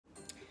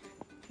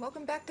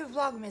Welcome back to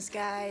Vlogmas,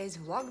 guys.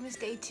 Vlogmas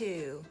day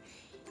 2.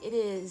 It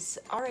is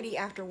already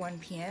after 1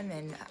 p.m.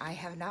 and I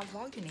have not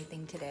vlogged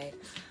anything today.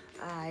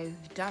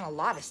 I've done a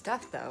lot of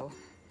stuff though.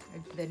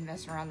 I've been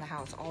messing around the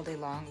house all day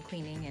long,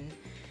 cleaning and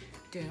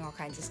doing all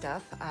kinds of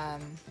stuff.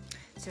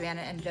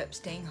 Savannah ended up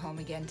staying home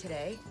again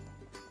today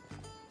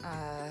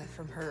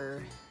from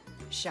her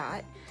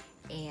shot,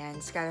 and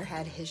Skylar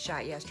had his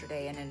shot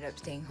yesterday and ended up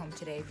staying home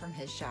today from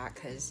his shot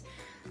because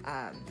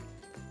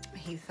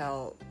he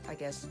felt, I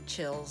guess,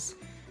 chills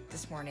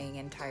this morning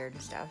and tired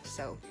and stuff.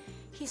 So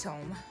he's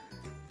home,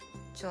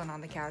 chilling on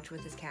the couch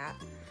with his cat.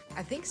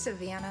 I think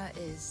Savannah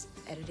is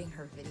editing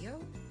her video.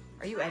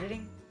 Are you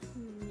editing?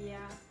 Yeah.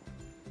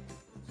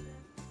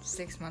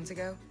 6 months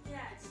ago? Yeah,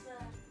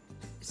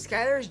 it's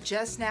Skylar's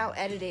just now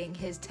editing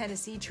his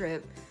Tennessee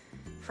trip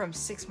from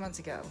 6 months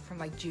ago, from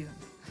like June.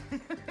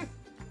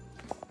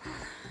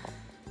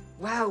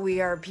 Wow, we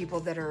are people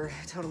that are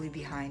totally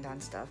behind on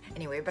stuff.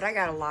 Anyway, but I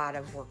got a lot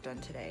of work done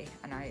today,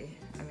 and I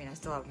mean, I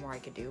still have more I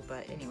could do,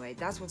 but anyway,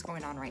 that's what's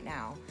going on right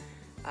now.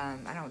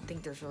 I don't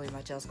think there's really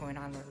much else going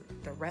on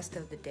the rest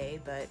of the day,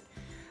 but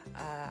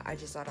I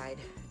just thought I'd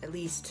at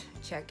least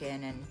check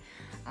in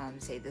and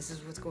say this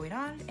is what's going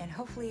on, and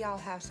hopefully I'll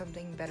have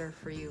something better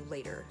for you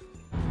later.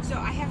 So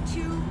I have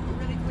 2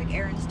 really quick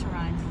errands to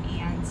run,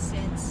 and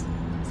since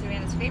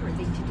Savannah's favorite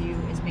thing to do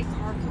is make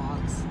car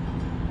vlogs,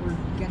 we're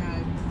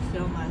gonna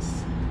film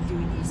us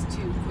doing these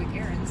 2 quick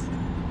errands.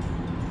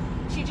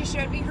 She just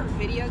showed me her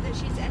video that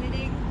she's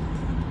editing.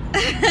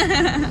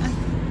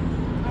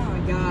 Oh my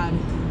god.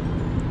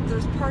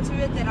 There's parts of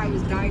it that I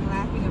was dying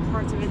laughing and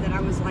parts of it that I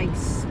was like,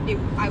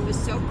 I was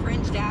so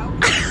cringed out.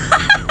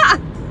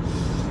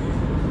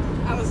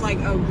 I was like,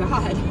 oh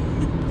god.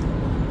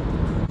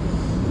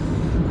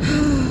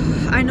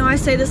 I know I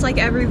say this like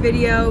every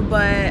video,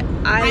 but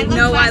I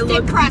know I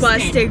look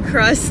busted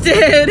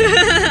crusted.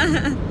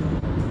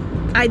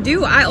 I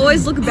do. I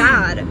always look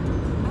bad.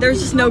 There's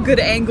just no good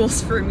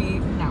angles for me.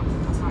 No,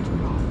 that's not true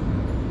at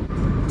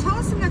all. Tell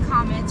us in the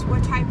comments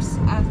what types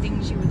of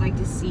things you would like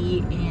to see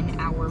in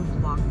our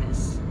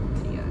Vlogmas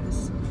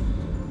videos.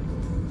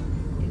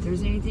 If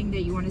there's anything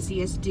that you want to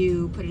see us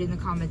do, put it in the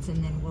comments,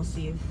 and then we'll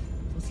see if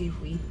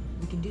we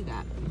can do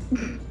that.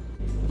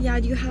 Yeah,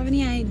 do you have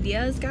any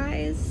ideas,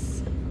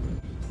 guys?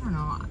 I don't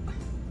know.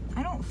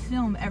 I don't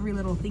film every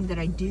little thing that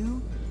I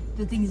do.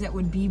 The things that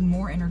would be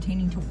more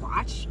entertaining to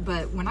watch,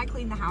 but when I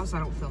clean the house I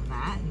don't film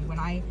that, and when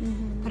I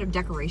put up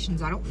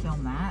decorations I don't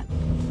film that.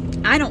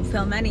 I don't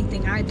film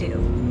anything I do.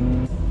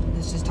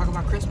 Let's just talk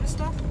about Christmas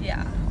stuff?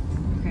 Yeah.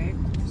 Okay,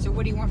 so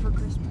what do you want for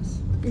Christmas?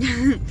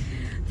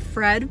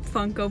 Fred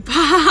Funko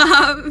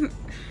Pop.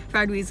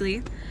 Fred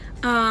Weasley.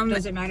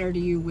 Does it matter to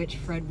you which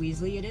Fred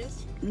Weasley it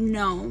is?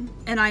 No,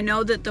 and I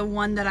know that the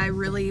one that I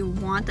really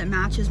want that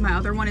matches my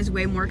other one is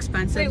way more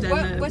expensive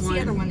than what's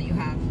the other one that you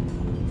have?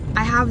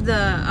 I have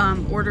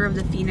the Order of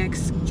the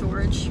Phoenix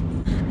George.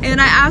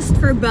 And I asked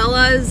for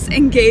Bella's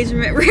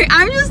engagement ring.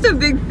 I'm just a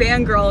big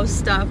fangirl of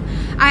stuff.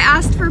 I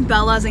asked for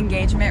Bella's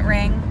engagement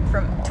ring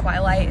from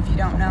Twilight, if you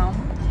don't know.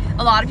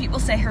 A lot of people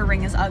say her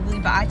ring is ugly,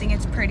 but I think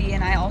it's pretty,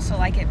 and I also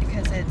like it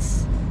because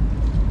it's...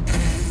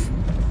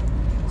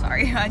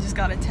 Sorry, I just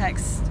got a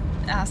text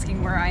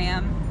asking where I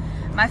am.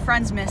 My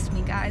friends miss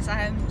me, guys.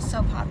 I am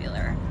so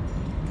popular.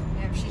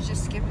 Yeah, she's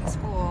just skipping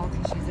school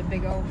because she's a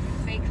big old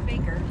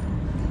faker.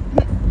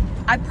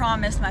 I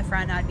promised my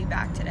friend I'd be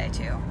back today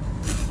too.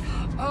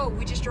 Oh,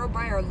 we just drove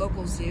by our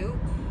local zoo,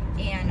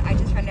 and I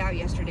just found out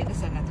yesterday, this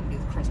had nothing to do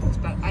with Christmas,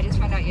 but I just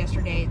found out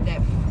yesterday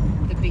that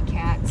the big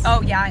cats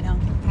oh yeah, I know,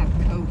 have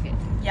COVID.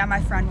 Yeah, my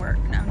friend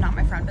no, not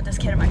my friend, but this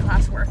kid in my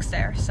class works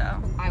there,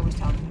 so. I was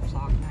telling you to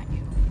vlog, not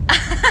you.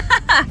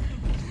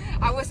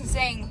 I wasn't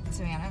saying,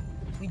 Savannah,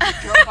 we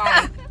just drove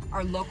by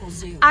our local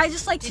zoo. I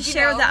just like to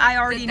share that I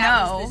already know.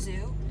 That was the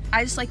zoo?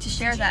 I just like to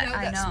share that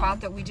I know. That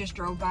spot that we just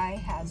drove by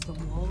has the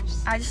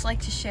wolves? I just like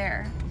to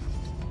share.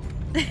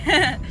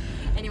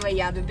 Anyway,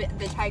 yeah,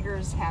 the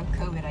tigers have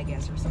COVID, I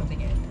guess, or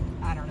something.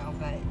 I don't know,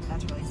 but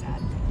that's really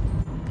sad.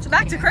 So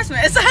back to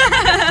Christmas.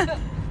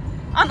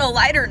 On a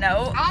lighter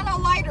note. On a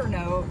lighter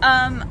note.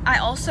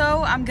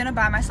 I'm gonna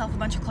buy myself a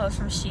bunch of clothes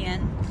from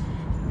Shein.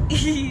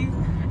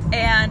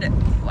 And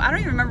I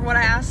don't even remember what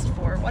I asked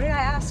for. What did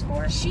I ask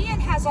for? Shein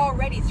has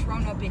already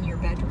thrown up in your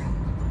bedroom.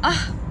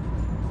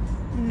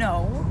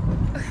 No,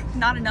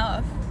 not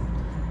enough.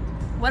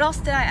 What else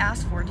did I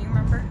ask for? Do you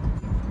remember?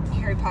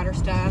 Harry Potter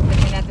stuff, and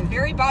then at the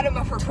very bottom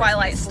of her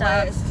Twilight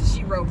stuff list,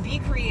 she wrote, "Be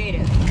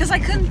creative." Because I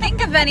couldn't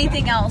think of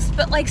anything else.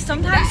 But like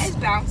sometimes that is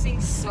bouncing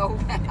so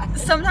bad.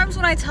 Sometimes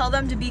when I tell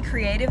them to be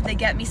creative, they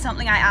get me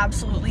something I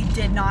absolutely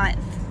did not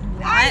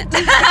want. I do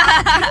not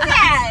do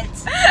that.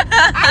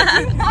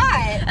 I do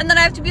not. And then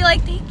I have to be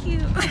like, "Thank you."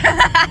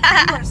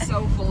 You are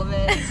so full of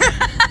it.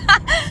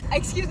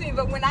 Excuse me,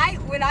 but when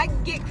I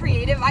get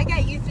creative, I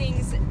get you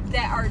things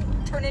that are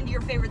turn into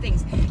your favorite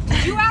things.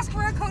 Did you ask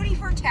for a Cody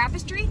for a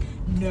tapestry?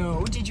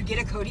 No. Did you get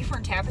a Cody for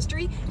a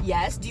tapestry?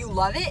 Yes. Do you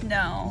love it?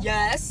 No.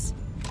 Yes.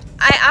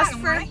 I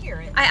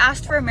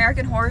asked for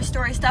American Horror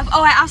Story stuff.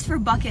 Oh, I asked for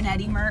Buck and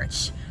Eddie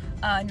merch,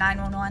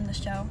 911 the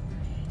show,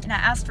 And I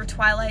asked for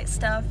Twilight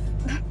stuff.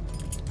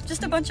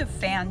 Just a bunch of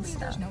fan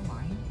stuff. There's no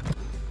line.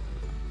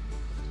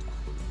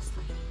 This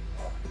lady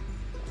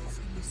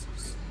is so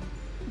slow.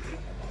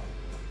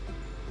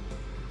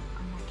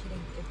 I'm not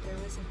kidding. If there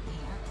was an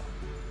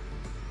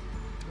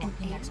ant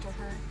walking next to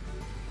her,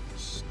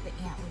 the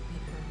ant would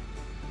beat her.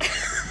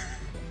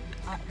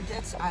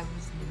 I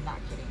was not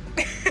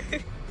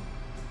kidding.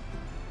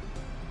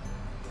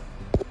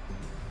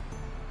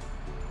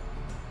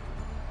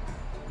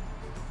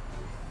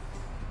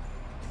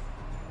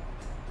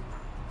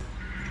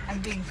 I'm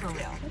being for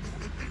real.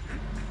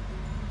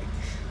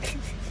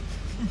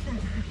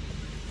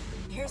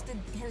 Here's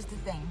the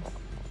thing.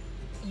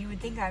 You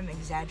would think I'm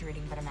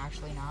exaggerating, but I'm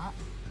actually not.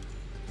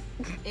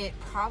 It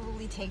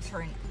probably takes her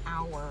an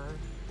hour,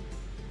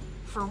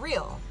 for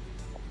real,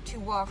 to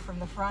walk from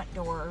the front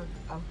door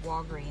of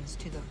Walgreens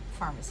to the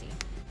pharmacy.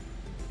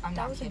 I'm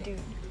not kidding. That was a dude.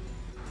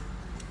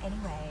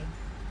 Anyway,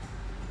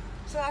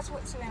 so that's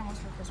what Savannah wants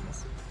for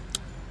Christmas.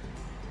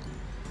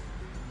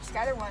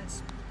 Skylar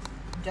wants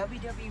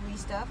WWE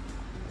stuff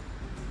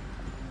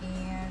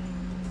and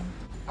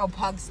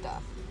pug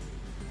stuff.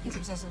 He's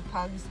obsessed with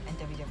pugs and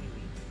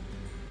WWE.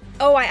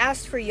 Oh, I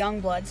asked for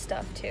Youngblood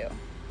stuff too.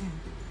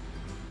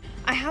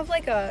 I have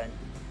like a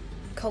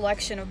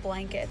collection of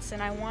blankets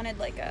and I wanted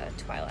like a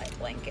Twilight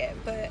blanket,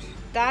 but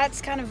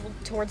that's kind of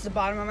towards the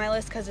bottom of my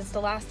list because it's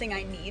the last thing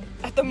I need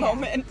at the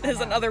moment is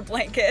another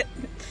blanket.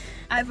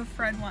 I have a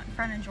Fred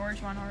and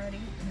George one already.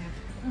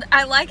 Yeah.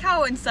 I like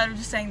how instead of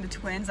just saying the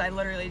twins, I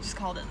literally just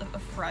called it the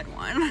Fred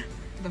one.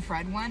 The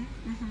Fred one?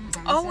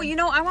 Mm-hmm. Oh, you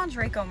know, I want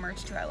Draco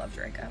merch too. I love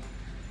Draco.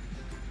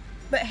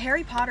 But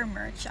Harry Potter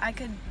merch, I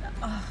could...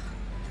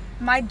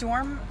 My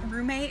dorm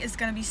roommate is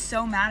going to be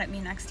so mad at me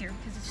next year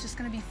because it's just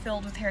going to be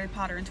filled with Harry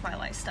Potter and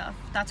Twilight stuff.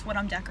 That's what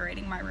I'm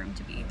decorating my room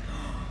to be.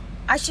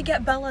 I should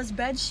get Bella's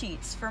bed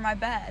sheets for my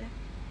bed.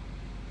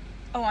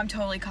 Oh, I'm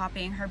totally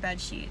copying her bed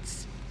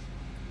sheets.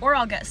 Or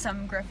I'll get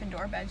some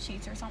Gryffindor bed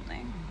sheets or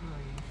something.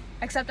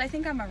 Except I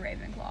think I'm a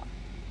Ravenclaw.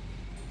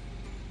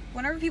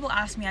 Whenever people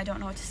ask me, I don't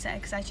know what to say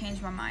because I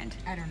changed my mind.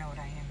 I don't know what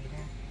I am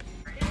either.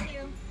 Thank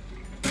you.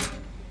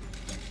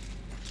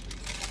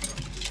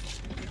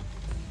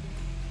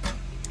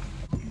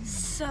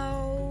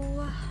 So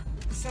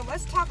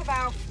let's talk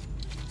about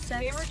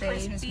favorite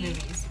Christmas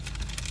movies.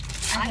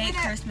 I hate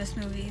Christmas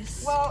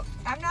movies. Well,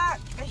 I'm not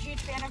a huge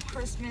fan of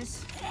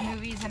Christmas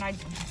movies and I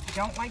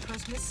don't like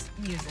Christmas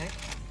music.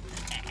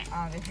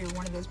 If you're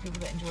one of those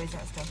people that enjoys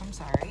that stuff, I'm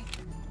sorry.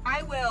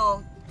 I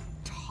will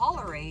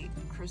tolerate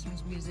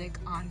Christmas music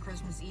on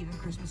Christmas Eve and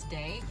Christmas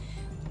Day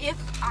if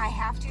I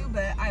have to,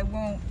 but I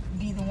won't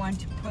be the one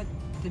to put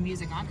the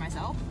music on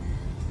myself.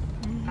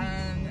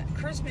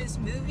 Christmas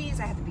movies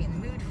I have to be in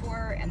the mood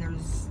for, and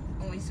there's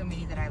only so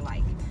many that I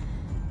like.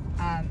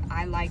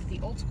 I like the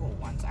old school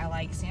ones. I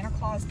like Santa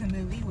Claus the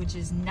movie, which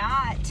is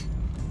not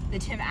the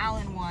Tim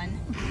Allen one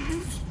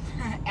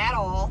at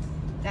all.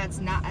 That's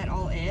not at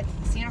all it.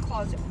 Santa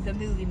Claus the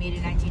movie, made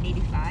in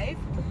 1985.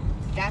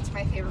 That's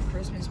my favorite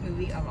Christmas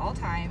movie of all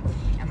time.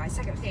 And my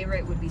second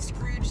favorite would be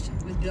Scrooged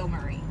with Bill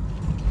Murray.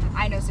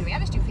 I know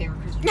Savannah's two favorite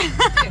Christmas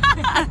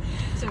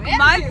movies too.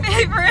 My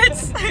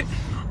favorites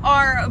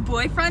are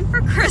Boyfriend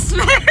for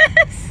Christmas.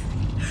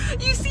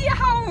 You see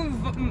how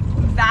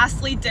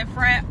vastly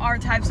different our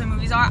types of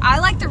movies are? I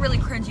like the really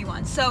cringy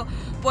ones. So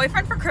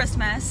Boyfriend for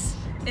Christmas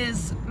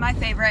is my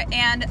favorite,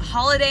 and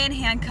Holiday in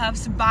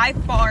Handcuffs by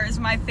far is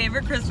my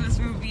favorite Christmas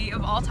movie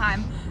of all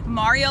time.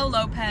 Mario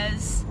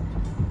Lopez.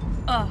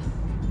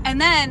 And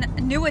then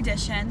new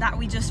edition that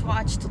we just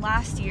watched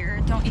last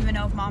year. Don't even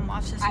know if Mom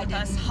watched this with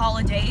us.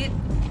 Holiday.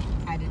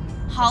 I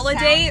didn't.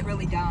 Holiday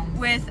really dumb.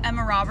 With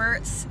Emma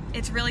Roberts.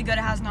 It's really good.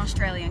 It has an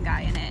Australian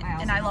guy in it,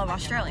 and I love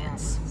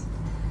Australians.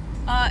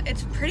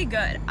 It's pretty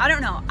good. I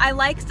don't know. I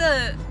like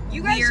the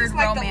weird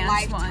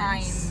romance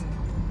ones.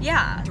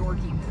 Yeah.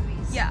 Dorky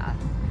movies. Yeah.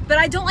 But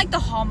I don't like the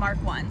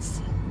Hallmark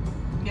ones.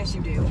 Yes,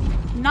 you do.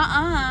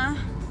 Nuh-uh.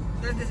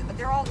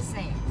 They're all the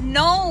same.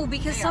 No,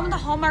 because some of the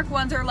Hallmark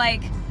ones are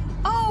like,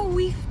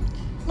 oh,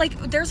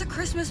 there's a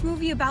Christmas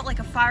movie about like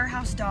a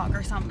firehouse dog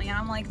or something, and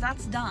I'm like,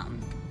 that's dumb.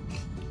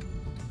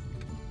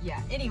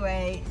 Yeah.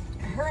 Anyway,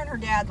 her and her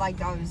dad like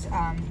those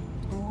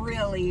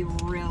really,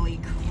 really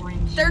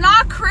cringy. They're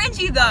not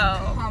cringy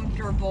though.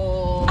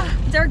 Comfortable.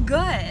 They're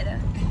good.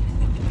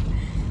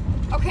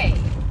 Okay,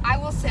 I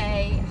will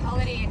say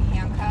Holiday in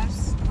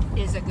Handcuffs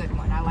is a good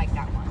one. I like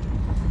that one.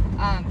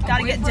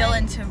 Gotta get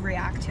Dylan to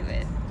react to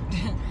it.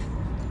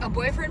 A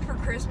Boyfriend for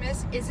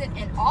Christmas isn't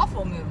an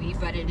awful movie,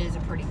 but it is a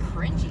pretty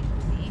cringy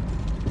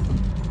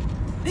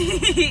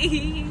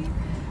movie.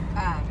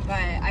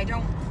 But I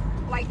don't,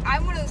 like,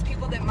 I'm one of those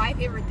people that my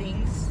favorite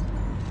things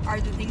are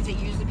the things that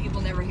usually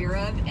people never hear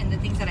of, and the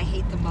things that I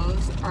hate the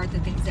most are the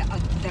things that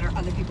are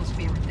other people's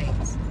favorite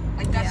things.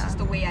 Like, that's just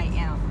the way I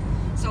am.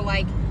 So,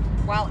 like,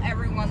 while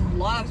everyone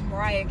loves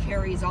Mariah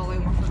Carey's All I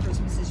Want for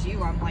Christmas Is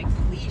You, I'm like,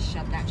 please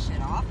shut that shit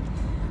off.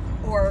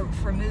 Or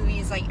for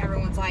movies, like,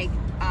 everyone's like,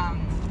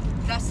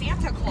 The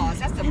Santa Claus,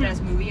 that's the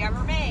best movie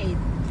ever made.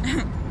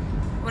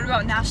 What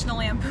about National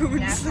Lampoon's?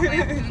 National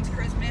Lampoon's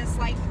Christmas,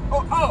 like,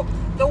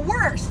 the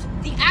worst,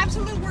 the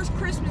absolute worst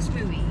Christmas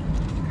movie,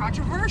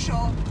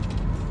 controversial,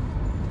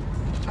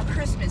 A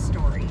Christmas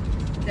Story,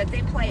 that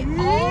they play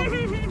all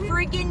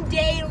friggin'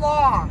 day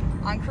long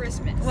on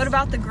Christmas. What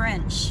about The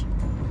Grinch?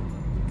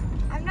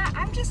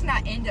 I'm just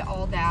not into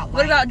all that.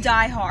 What about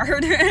Die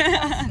Hard?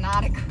 It's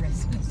not a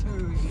Christmas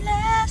movie.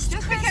 Last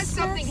Just Christmas. because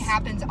something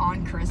happens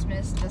on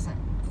Christmas doesn't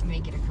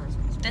make it a Christmas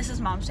movie. This is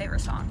Mom's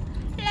favorite song.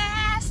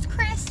 Last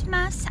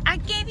Christmas, I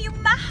gave you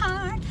my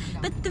heart,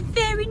 but the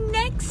very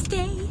next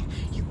day,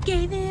 you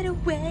gave it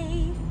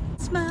away.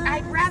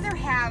 I'd rather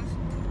have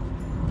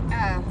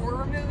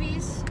horror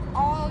movies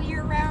all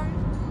year round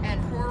and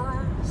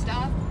horror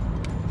stuff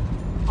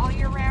all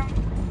year round.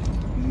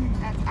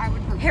 I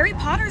would prefer Harry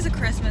that. Potter's a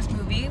Christmas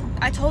movie.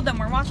 I told them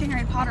we're watching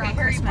Harry Potter on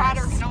Harry Christmas.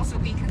 Potter can also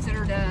be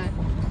considered a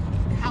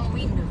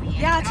Halloween movie. And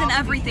Yeah, it it's can an also be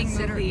everything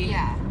considered- movie.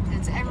 Yeah,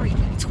 it's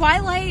everything.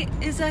 Twilight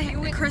is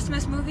a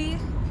Christmas movie.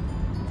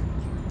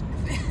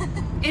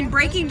 And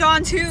Breaking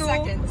Dawn too.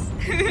 Seconds.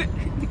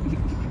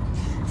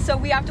 So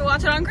we have to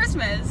watch it on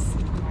Christmas.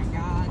 Oh my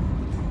god.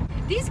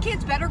 These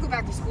kids better go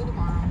back to school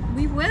tomorrow.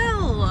 We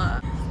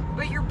will.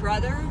 But your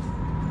brother,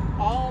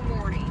 all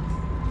morning,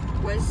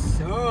 was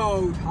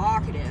so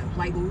talkative.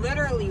 Like,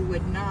 literally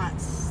would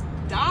not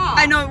stop.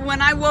 I know, when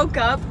I woke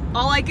up,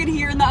 all I could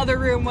hear in the other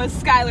room was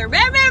Skylar.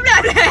 Blah, blah,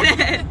 blah,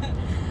 blah.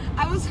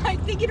 I was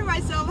like thinking to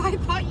myself, I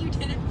thought you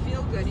didn't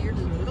feel good. You're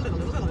just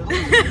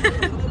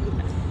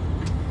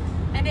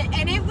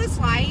and it was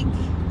like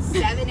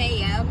 7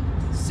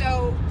 a.m.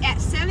 So at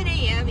 7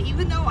 a.m.,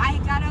 even though I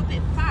got up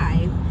at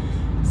 5,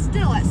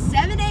 still at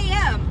 7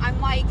 a.m., I'm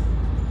like,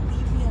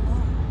 leave me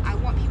alone. I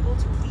want people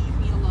to leave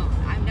me alone.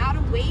 I'm not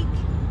awake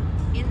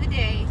in the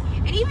day.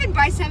 And even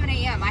by 7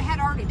 a.m., I had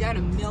already done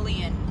a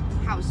million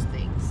house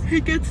things. He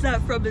gets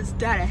that from his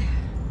daddy.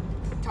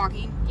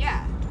 Talking,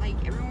 yeah. Like,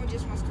 everyone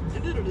just wants to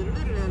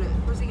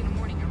first thing in the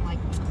morning. I'm like,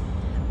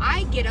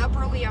 I get up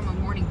early, I'm a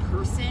morning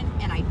person,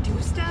 and I do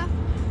stuff,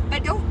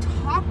 but don't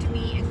talk to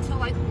me until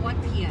like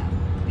 1 p.m.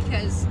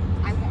 because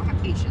I won't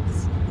have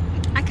patience.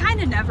 I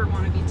kind of never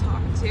want to be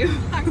talked to.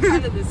 I'm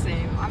kind of the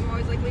same. I'm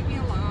always like, leave me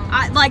alone.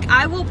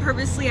 I will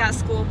purposely at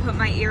school put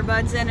my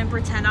earbuds in and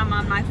pretend I'm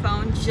on my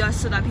phone just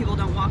so that people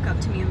don't walk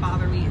up to me and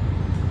bother me.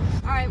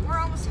 Alright, we're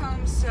almost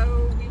home,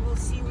 so we will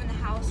see you in the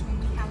house when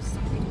we have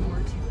something more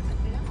to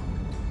film.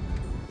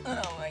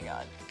 Oh my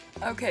god.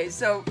 Okay,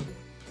 so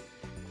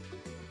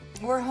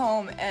we're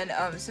home and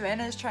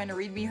Savannah is trying to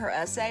read me her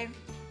essay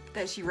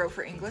that she wrote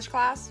for English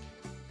class.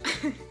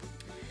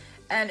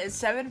 And it's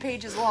 7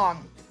 pages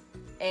long.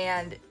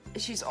 And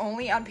she's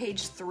only on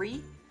page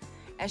 3.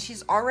 And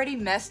she's already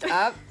messed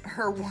up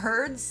her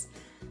words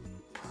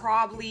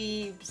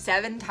probably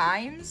 7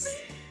 times.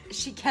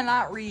 She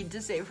cannot read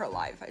to save her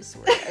life, I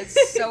swear.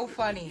 It's so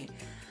funny.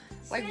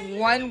 Like,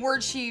 one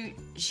word she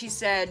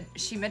said,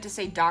 she meant to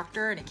say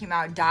doctor and it came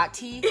out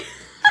 .t.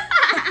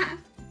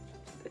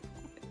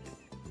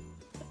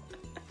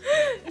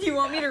 Do you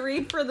want me to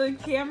read for the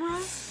camera?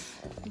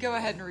 Go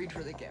ahead and read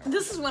for the camera.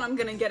 This is when I'm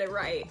gonna get it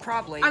right.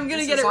 Probably. I'm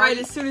gonna get it right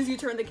as soon as you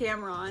turn the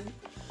camera on.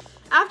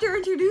 After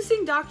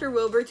introducing Dr.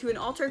 Wilbur to an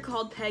altar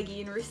called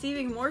Peggy and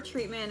receiving more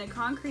treatment and a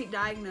concrete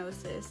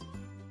diagnosis,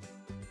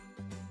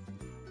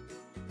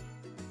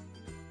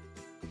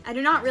 I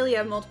do not really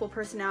have multiple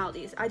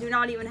personalities. I do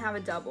not even have a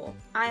double.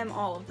 I am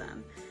all of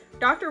them.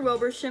 Dr.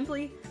 Wilbur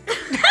simply...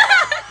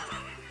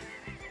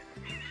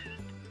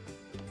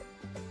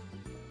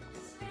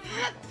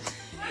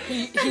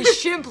 He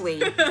simply.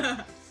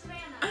 Savannah,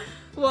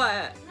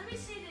 What? let me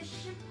say this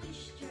simply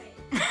straight.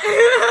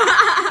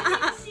 I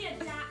didn't see a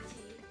dot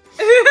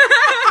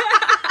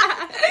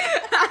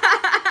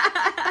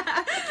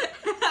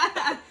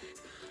T.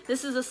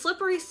 This is a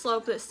slippery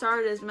slope that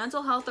started as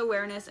mental health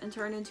awareness and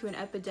turned into an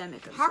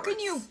epidemic of How can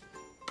sorts. you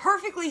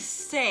perfectly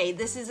say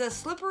this is a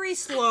slippery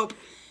slope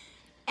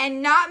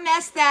and not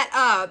mess that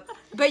up,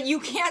 but you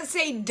can't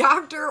say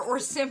doctor or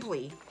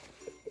simply?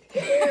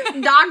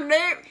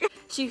 Doctor!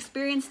 She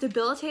experienced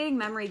debilitating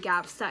memory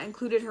gaps that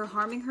included her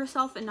harming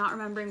herself and not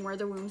remembering where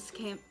the wombs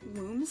came.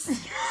 Wombs?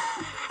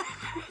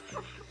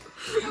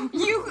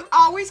 You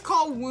always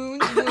call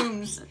wounds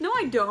wombs. No,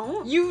 I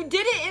don't. You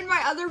did it in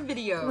my other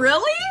video.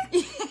 Really?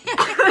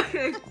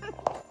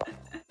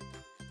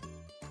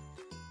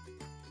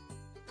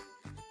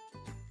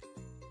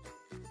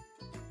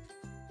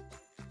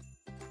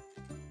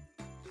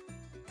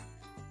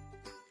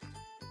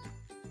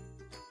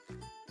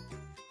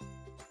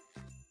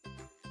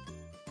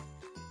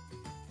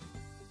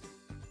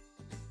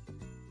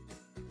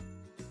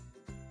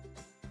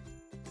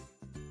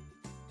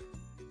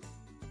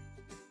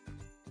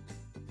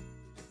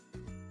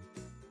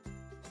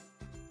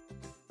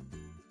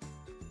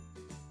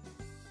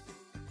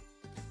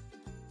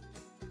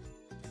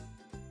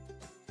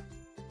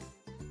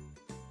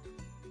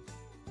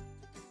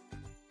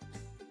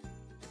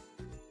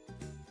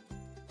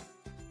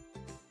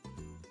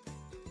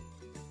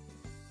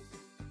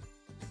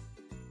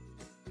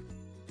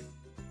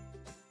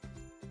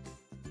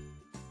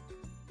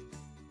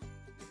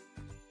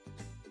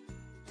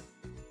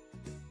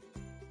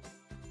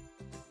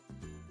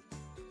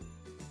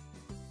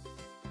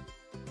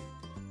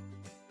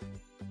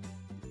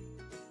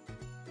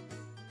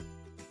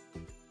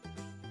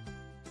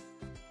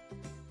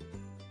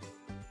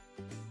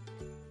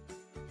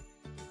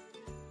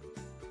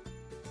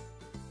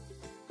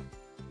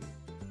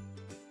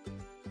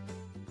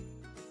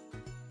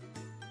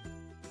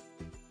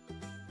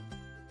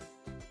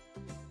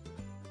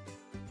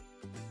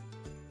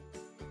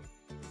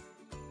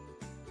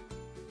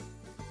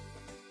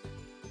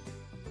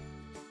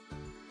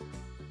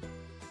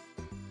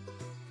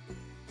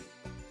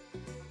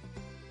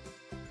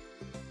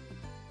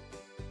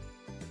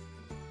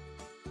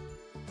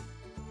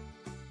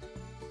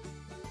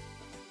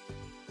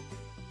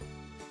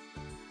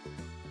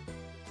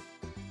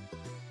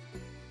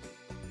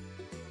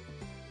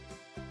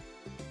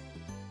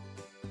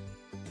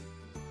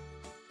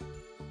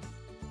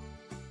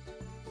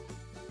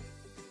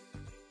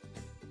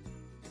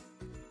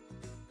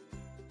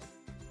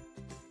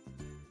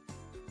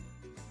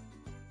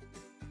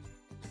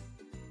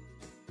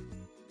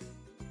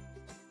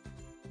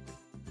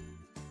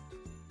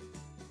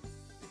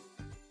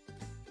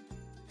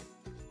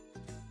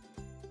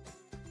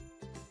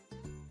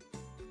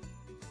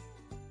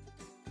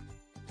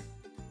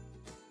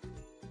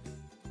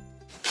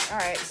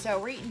 Alright, so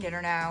we're eating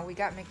dinner now. We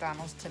got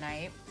McDonald's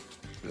tonight.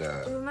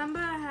 Yeah. Remember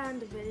I had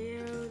the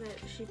video that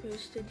she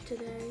posted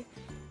today?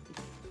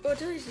 Well,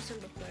 today's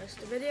December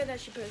 1st. The video that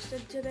she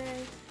posted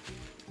today,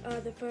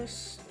 the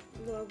first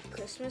vlog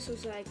Christmas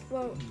was like,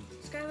 well,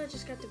 Skylar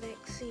just got the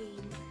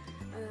vaccine.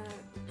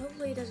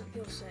 Hopefully he doesn't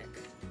feel sick.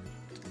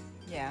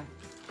 Yeah,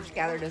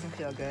 Skylar doesn't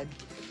feel good.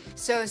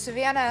 So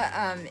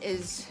Savannah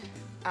is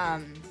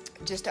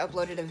just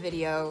uploaded a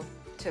video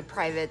to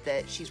private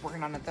that she's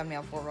working on a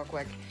thumbnail for real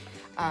quick.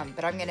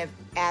 But I'm gonna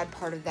add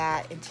part of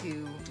that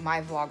into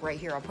my vlog right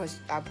here.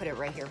 I'll put it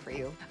right here for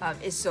you.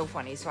 It's so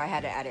funny, so I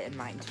had to add it in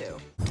mine too.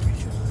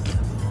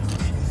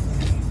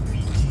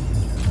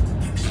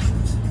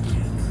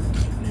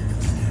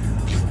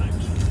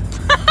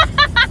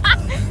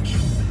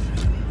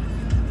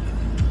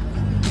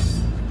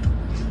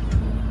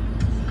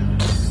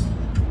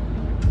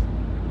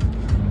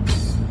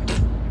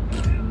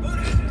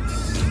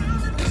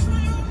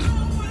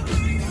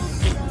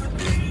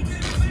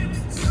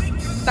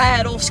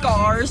 Battle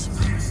scars.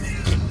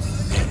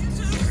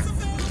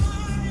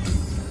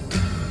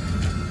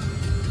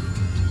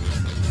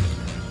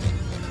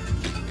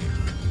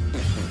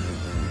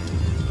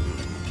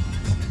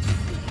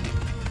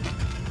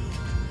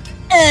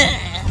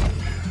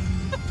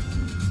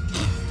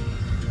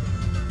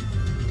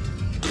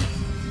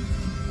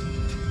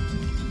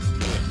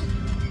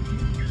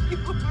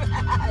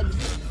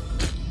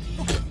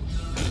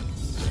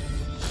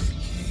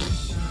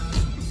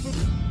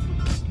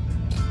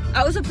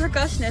 I was a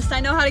percussionist. I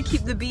know how to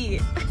keep the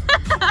beat.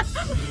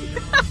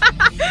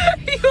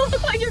 You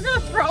look like you're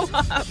gonna throw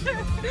up.